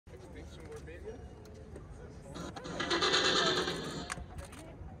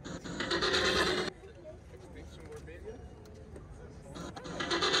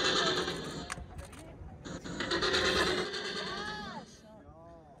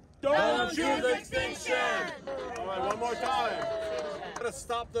Extinction! All right, one more time. Gotta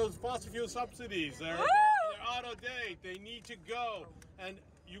stop those fossil fuel subsidies. They're out of date. They need to go. And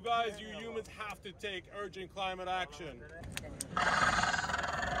you guys, you humans, have to take urgent climate action.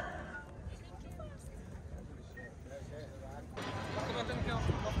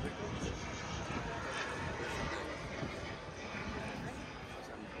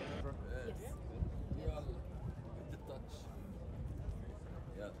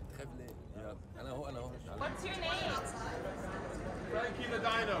 What's your name? Frankie the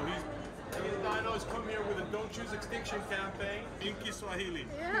Dino. Frankie the Dino has come here with a Don't Choose Extinction campaign in Kiswahili.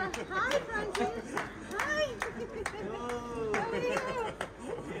 Yeah. Hi, Frankie. Hi. Oh. How are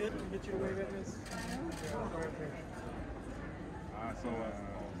you? Get your wave at this.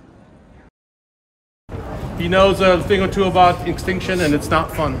 He knows a thing or two about extinction, and it's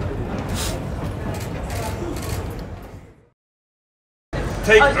not fun.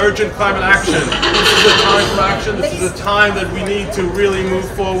 Take urgent climate action. This is a time for action. This is a time that we need to really move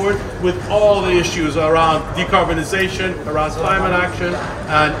forward with all the issues around decarbonization, around climate action,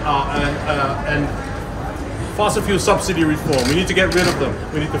 and fossil fuel subsidy reform. We need to get rid of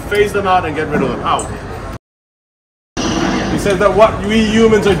them. We need to phase them out and get rid of them. How? He says that what we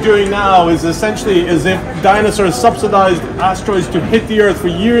humans are doing now is essentially as if dinosaurs subsidized asteroids to hit the Earth for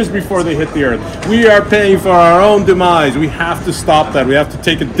years before they hit the Earth. We are paying for our own demise. We have to stop that. We have to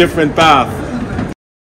take a different path.